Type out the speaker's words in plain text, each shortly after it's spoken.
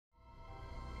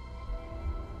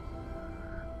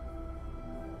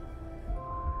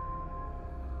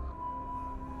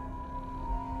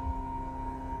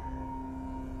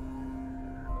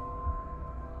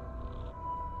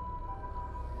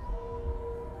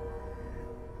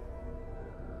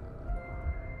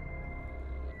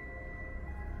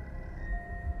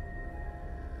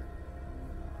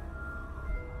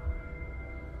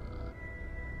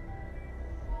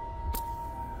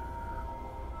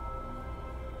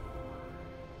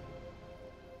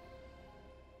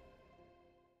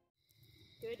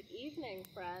evening,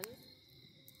 friends.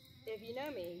 If you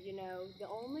know me, you know the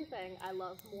only thing I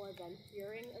love more than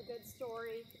hearing a good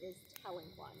story is telling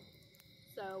one.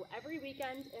 So every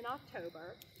weekend in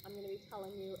October, I'm going to be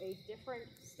telling you a different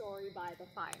story by the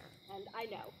fire. And I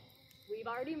know, we've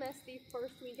already missed the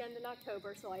first weekend in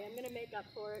October, so I am going to make up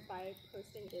for it by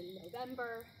posting in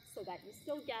November so that you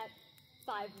still get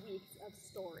 5 weeks of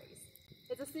stories.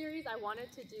 It's a series I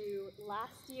wanted to do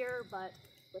last year, but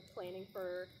with planning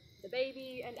for the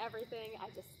baby and everything, I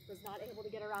just was not able to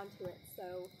get around to it.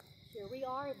 So here we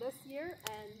are this year,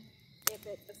 and if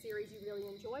it's a series you really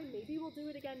enjoy, maybe we'll do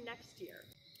it again next year.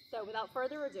 So without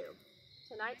further ado,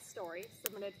 tonight's story,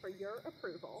 submitted for your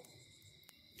approval,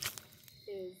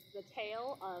 is the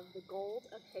tale of the Gold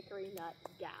Hickory Nut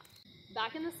Gap.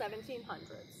 Back in the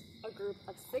 1700s, a group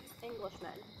of 6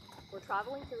 Englishmen were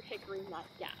traveling through Hickory Nut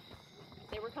Gap.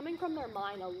 They were coming from their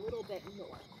mine a little bit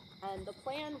north, and the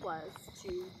plan was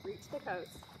to reach the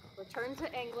coast, return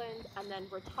to England, and then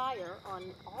retire on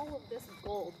all of this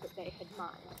gold that they had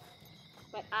mined.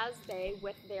 But as they,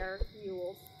 with their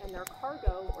mules and their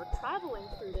cargo, were traveling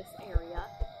through this area,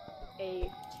 a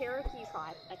Cherokee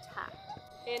tribe attacked.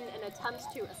 In an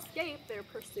attempt to escape their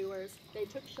pursuers, they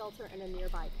took shelter in a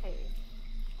nearby cave.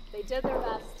 They did their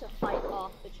best to fight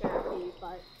off the Cherokee,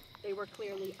 but they were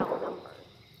clearly outnumbered.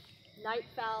 Night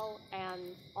fell,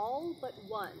 and all but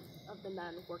one of the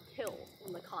men were killed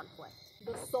in the conflict.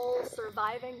 The sole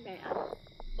surviving man,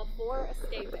 before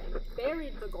escaping,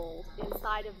 buried the gold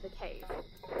inside of the cave.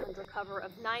 Under cover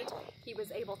of night, he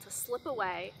was able to slip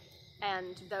away,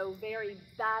 and though very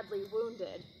badly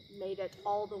wounded, made it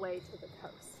all the way to the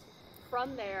coast.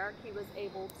 From there, he was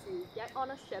able to get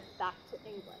on a ship back to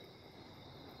England.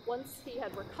 Once he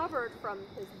had recovered from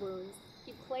his wounds,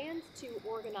 he planned to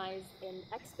organize an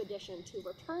expedition to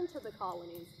return to the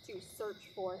colonies to search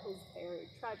for his buried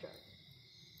treasure.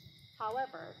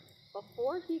 However,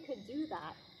 before he could do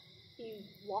that, he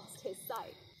lost his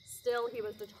sight. Still, he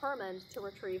was determined to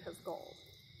retrieve his gold.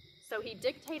 So he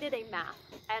dictated a map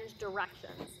and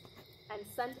directions and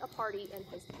sent a party in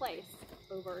his place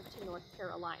over to North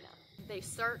Carolina. They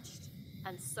searched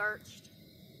and searched.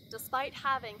 Despite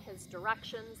having his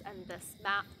directions and this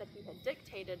map that he had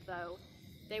dictated, though,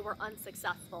 they were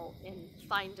unsuccessful in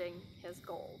finding his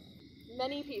gold.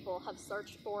 Many people have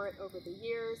searched for it over the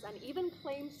years and even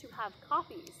claimed to have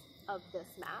copies of this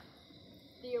map,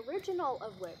 the original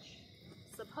of which,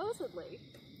 supposedly,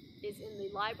 is in the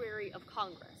Library of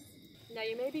Congress. Now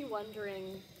you may be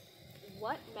wondering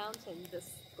what mountain this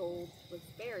gold was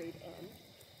buried in.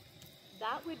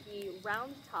 That would be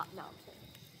Round Top Mountain,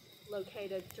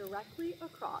 located directly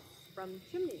across from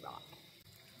Chimney Rock.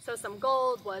 So some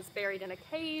gold was buried in a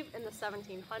cave in the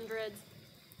 1700s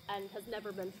and has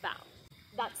never been found.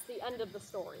 That's the end of the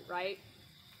story, right?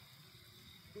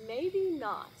 Maybe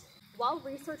not. While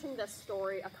researching this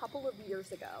story a couple of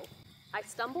years ago, I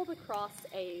stumbled across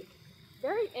a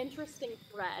very interesting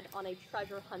thread on a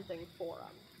treasure hunting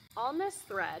forum. On this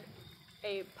thread,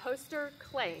 a poster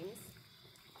claims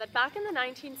that back in the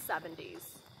 1970s,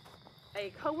 a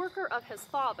coworker of his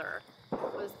father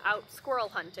was out squirrel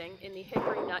hunting in the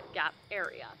Hickory Nut Gap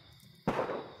area.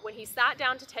 When he sat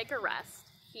down to take a rest,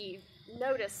 he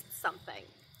noticed something,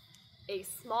 a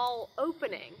small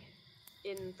opening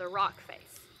in the rock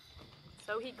face.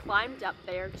 So he climbed up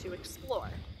there to explore.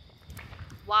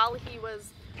 While he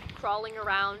was crawling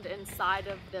around inside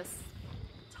of this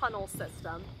tunnel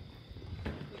system,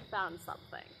 he found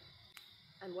something.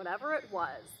 And whatever it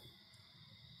was,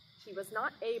 he was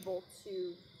not able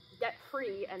to get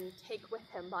free and take with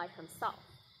him by himself.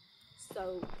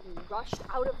 So he rushed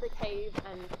out of the cave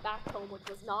and back home, which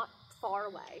was not far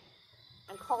away,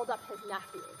 and called up his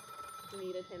nephew. He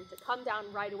needed him to come down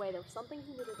right away. There was something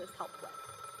he needed his help with.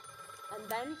 And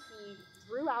then he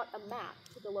drew out a map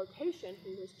to the location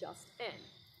he was just in.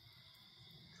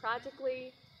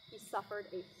 Tragically, he suffered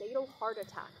a fatal heart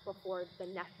attack before the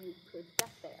nephew could get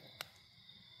there.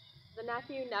 The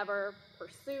nephew never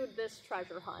pursued this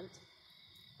treasure hunt,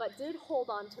 but did hold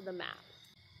on to the map,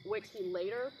 which he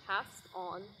later passed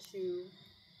on to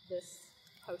this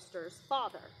poster's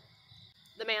father.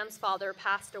 The man's father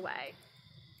passed away,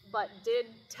 but did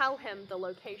tell him the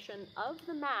location of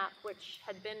the map, which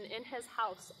had been in his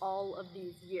house all of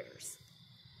these years.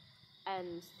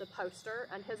 And the poster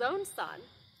and his own son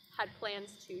had plans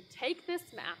to take this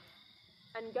map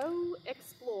and go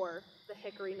explore the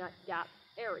Hickory Nut Gap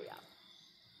area.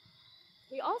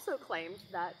 He also claimed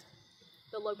that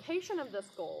the location of this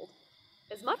gold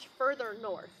is much further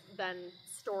north than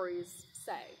stories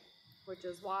say, which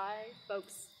is why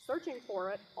folks searching for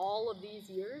it all of these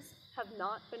years have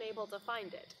not been able to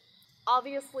find it.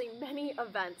 Obviously, many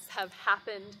events have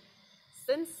happened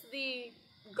Since the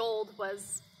gold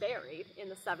was buried in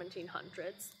the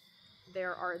 1700s,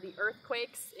 there are the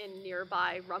earthquakes in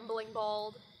nearby Rumbling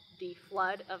Bald, the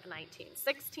flood of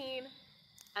 1916,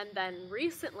 and then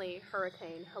recently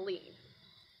Hurricane Helene.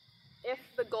 If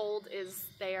the gold is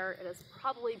there, it has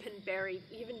probably been buried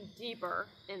even deeper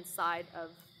inside of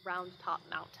Round Top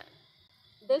Mountain.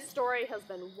 This story has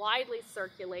been widely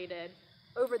circulated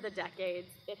over the decades.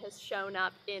 It has shown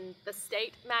up in the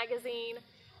State magazine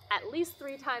at least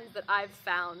 3 times that I've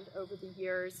found over the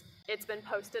years. It's been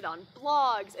posted on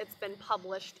blogs, it's been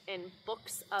published in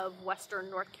books of Western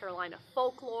North Carolina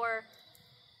folklore.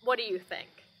 What do you think?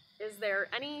 Is there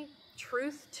any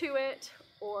truth to it,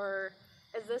 or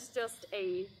is this just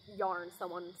a yarn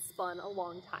someone spun a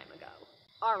long time ago?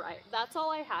 Alright, that's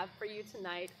all I have for you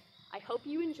tonight. I hope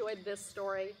you enjoyed this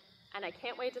story, and I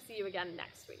can't wait to see you again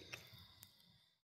next week.